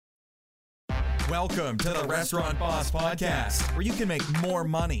Welcome to the Restaurant Boss Podcast, where you can make more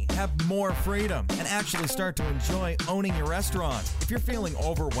money, have more freedom, and actually start to enjoy owning your restaurant. If you're feeling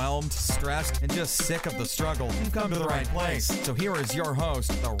overwhelmed, stressed, and just sick of the struggle, you've come to the right place. So here is your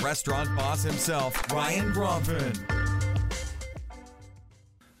host, the Restaurant Boss himself, Ryan Gromfin.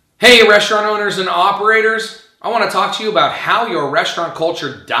 Hey, restaurant owners and operators. I want to talk to you about how your restaurant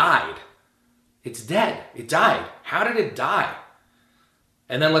culture died. It's dead. It died. How did it die?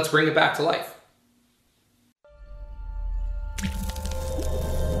 And then let's bring it back to life.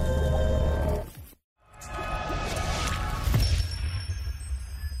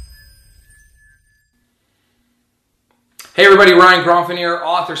 Hey everybody, Ryan Gromfin here,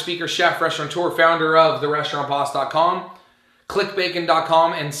 author, speaker, chef, restaurateur, founder of therestaurantboss.com,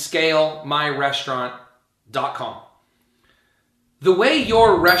 clickbacon.com, and scalemyrestaurant.com. The way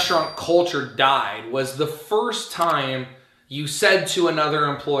your restaurant culture died was the first time you said to another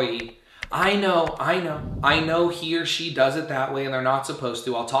employee, I know he or she does it that way and they're not supposed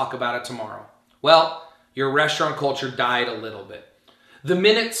to. I'll talk about it tomorrow. Well, your restaurant culture died a little bit. The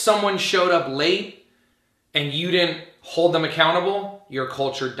minute someone showed up late and you didn't hold them accountable, your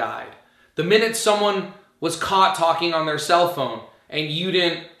culture died. The minute someone was caught talking on their cell phone and you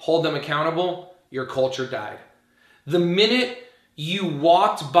didn't hold them accountable, your culture died. The minute you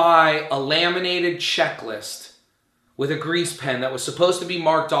walked by a laminated checklist with a grease pen that was supposed to be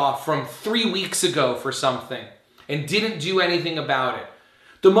marked off from 3 weeks ago for something and didn't do anything about it.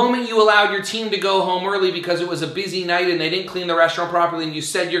 The moment you allowed your team to go home early because it was a busy night and they didn't clean the restaurant properly and you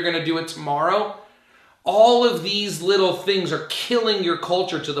said you're going to do it tomorrow, all of these little things are killing your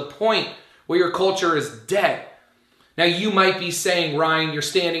culture to the point where your culture is dead. Now you might be saying, Ryan, you're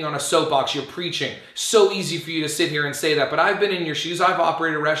standing on a soapbox, you're preaching. So easy for you to sit here and say that, but I've been in your shoes, I've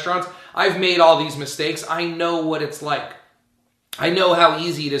operated restaurants, I've made all these mistakes, I know what it's like. I know how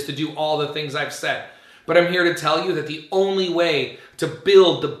easy it is to do all the things I've said. But I'm here to tell you that the only way to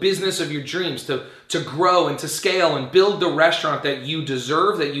build the business of your dreams, to grow and to scale and build the restaurant that you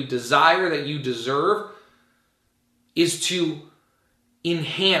deserve, that you desire, that you deserve, is to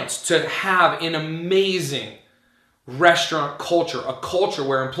enhance, to have an amazing restaurant culture, a culture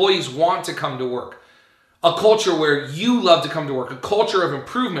where employees want to come to work, a culture where you love to come to work, a culture of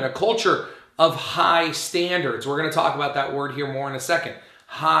improvement, a culture of high standards. We're going to talk about that word here more in a second.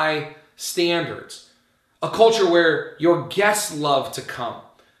 High standards. A culture where your guests love to come.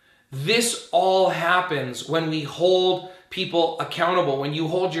 This all happens when we hold people accountable, when you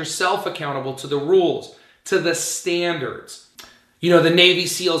hold yourself accountable to the rules, to the standards. You know, the Navy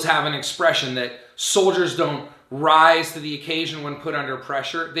SEALs have an expression that soldiers don't rise to the occasion when put under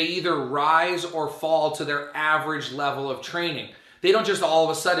pressure. They either rise or fall to their average level of training. They don't just all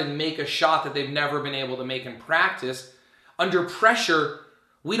of a sudden make a shot that they've never been able to make in practice. Under pressure,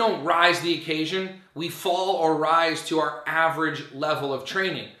 we don't rise to the occasion. We fall or rise to our average level of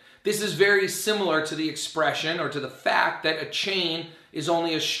training. This is very similar to the expression or to the fact that a chain is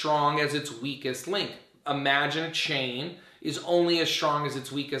only as strong as its weakest link. Imagine a chain is only as strong as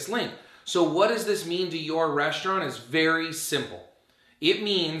its weakest link. So what does this mean to your restaurant? It's very simple. It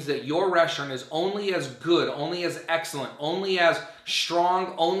means that your restaurant is only as good, only as excellent, only as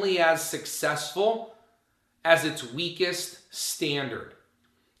strong, only as successful as its weakest standard.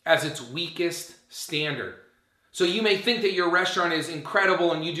 As its weakest standard. So you may think that your restaurant is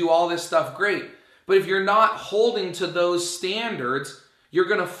incredible and you do all this stuff great, but if you're not holding to those standards, you're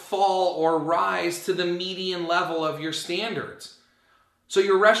going to fall or rise to the median level of your standards. So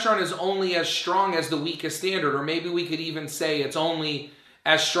your restaurant is only as strong as the weakest standard, or maybe we could even say it's only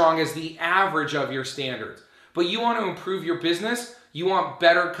as strong as the average of your standards. But you want to improve your business, you want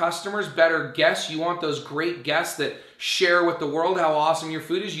better customers, better guests, you want those great guests that share with the world how awesome your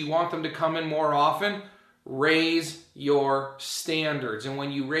food is, you want them to come in more often, raise your standards. And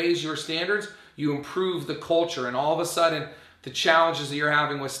when you raise your standards, you improve the culture, and all of a sudden, the challenges that you're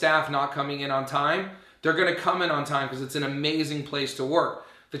having with staff not coming in on time, they're going to come in on time because it's an amazing place to work.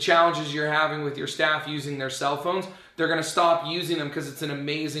 The challenges you're having with your staff using their cell phones, they're going to stop using them because it's an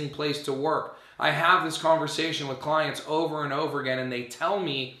amazing place to work. I have this conversation with clients over and over again, and they tell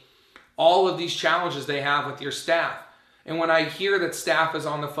me all of these challenges they have with your staff. And when I hear that staff is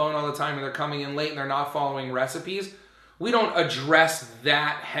on the phone all the time and they're coming in late and they're not following recipes, we don't address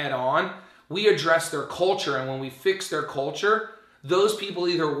that head on. We address their culture, and when we fix their culture, those people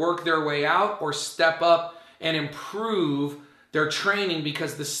either work their way out or step up and improve their training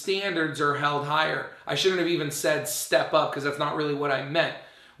because the standards are held higher. I shouldn't have even said step up because that's not really what I meant.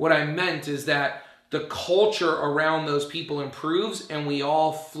 What I meant is that the culture around those people improves and we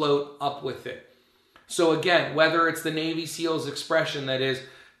all float up with it. So again, whether it's the Navy SEALs expression that is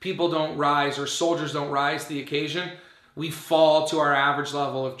people don't rise or soldiers don't rise to the occasion, we fall to our average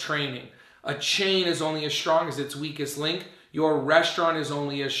level of training. A chain is only as strong as its weakest link. Your restaurant is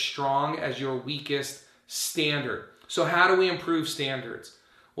only as strong as your weakest standard. So how do we improve standards?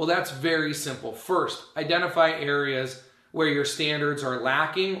 Well, that's very simple. First, identify areas where your standards are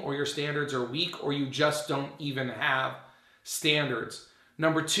lacking or your standards are weak or you just don't even have standards.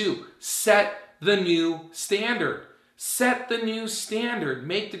 Number 2, set the new standard. Set the new standard.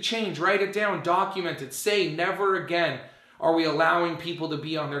 Make the change. Write it down. Document it. Say, never again are we allowing people to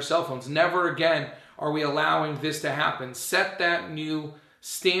be on their cell phones. Never again are we allowing this to happen. Set that new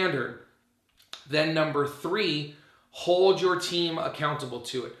standard. Then number 3, hold your team accountable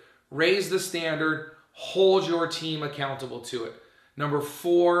to it. Raise the standard. Hold your team accountable to it. Number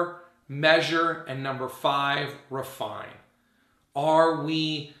 4, measure. And number 5, refine. Are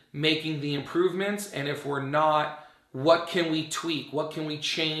we making the improvements? And if we're not, what can we tweak? What can we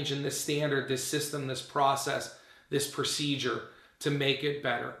change in this standard, this system, this process, this procedure to make it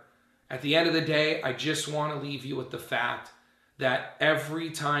better? At the end of the day, I just want to leave you with the fact that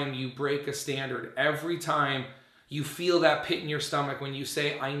every time you break a standard, every time you feel that pit in your stomach when you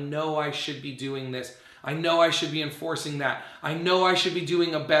say, I know I should be doing this, I know I should be enforcing that, I know I should be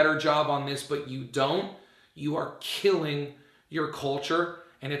doing a better job on this, but you don't, you are killing your culture,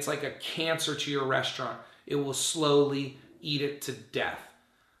 and it's like a cancer to your restaurant. It will slowly eat it to death.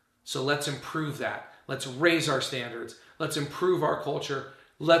 So let's improve that. Let's raise our standards. Let's improve our culture.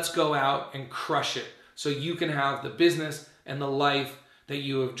 Let's go out and crush it so you can have the business and the life that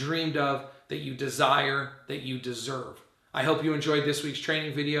you have dreamed of, that you desire, that you deserve. I hope you enjoyed this week's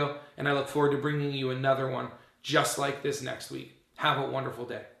training video, and I look forward to bringing you another one just like this next week. Have a wonderful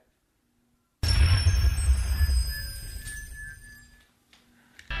day.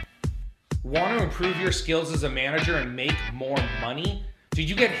 Want to improve your skills as a manager and make more money? Did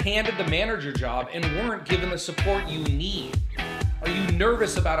you get handed the manager job and weren't given the support you need? Are you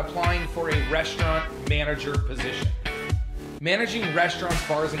nervous about applying for a restaurant manager position? Managing restaurants,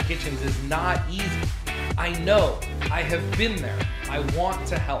 bars, and kitchens is not easy. I know. I have been there. I want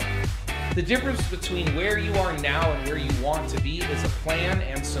to help. The difference between where you are now and where you want to be is a plan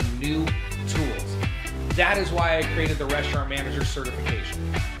and some new tools. That is why I created the Restaurant Manager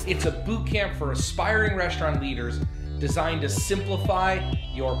Certification. It's a boot camp for aspiring restaurant leaders designed to simplify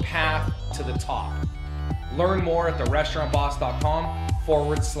your path to the top. Learn more at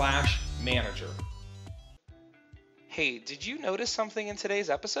therestaurantboss.com/manager. Hey, did you notice something in today's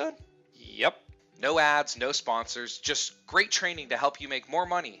episode? Yep. No ads, no sponsors, just great training to help you make more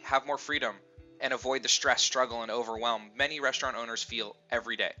money, have more freedom, and avoid the stress, struggle, and overwhelm many restaurant owners feel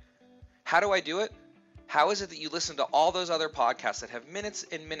every day. How do I do it? How is it that you listen to all those other podcasts that have minutes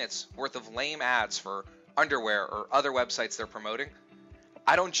and minutes worth of lame ads for underwear or other websites they're promoting?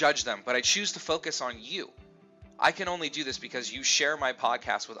 I don't judge them, but I choose to focus on you. I can only do this because you share my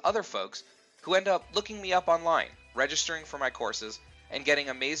podcast with other folks who end up looking me up online, registering for my courses, and getting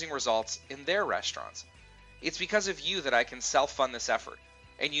amazing results in their restaurants. It's because of you that I can self-fund this effort,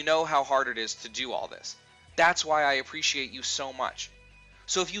 and you know how hard it is to do all this. That's why I appreciate you so much.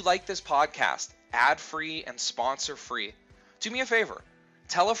 So if you like this podcast, ad-free and sponsor-free, do me a favor.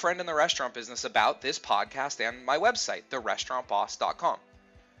 Tell a friend in the restaurant business about this podcast and my website, therestaurantboss.com.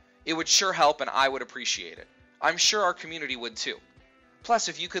 It would sure help, and I would appreciate it. I'm sure our community would too. Plus,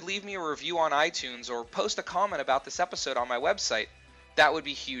 if you could leave me a review on iTunes or post a comment about this episode on my website, that would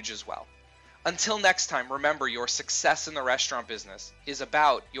be huge as well. Until next time, remember your success in the restaurant business is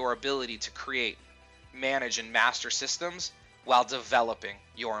about your ability to create, manage, and master systems while developing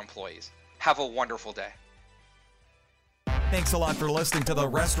your employees. Have a wonderful day. Thanks a lot for listening to the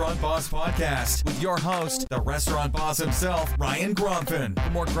Restaurant Boss Podcast with your host, the Restaurant Boss himself, Ryan Gromfin. For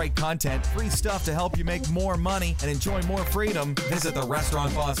more great content, free stuff to help you make more money and enjoy more freedom, visit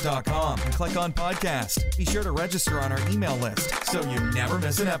therestaurantboss.com and click on podcast. Be sure to register on our email list so you never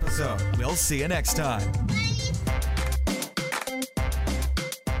miss an episode. We'll see you next time.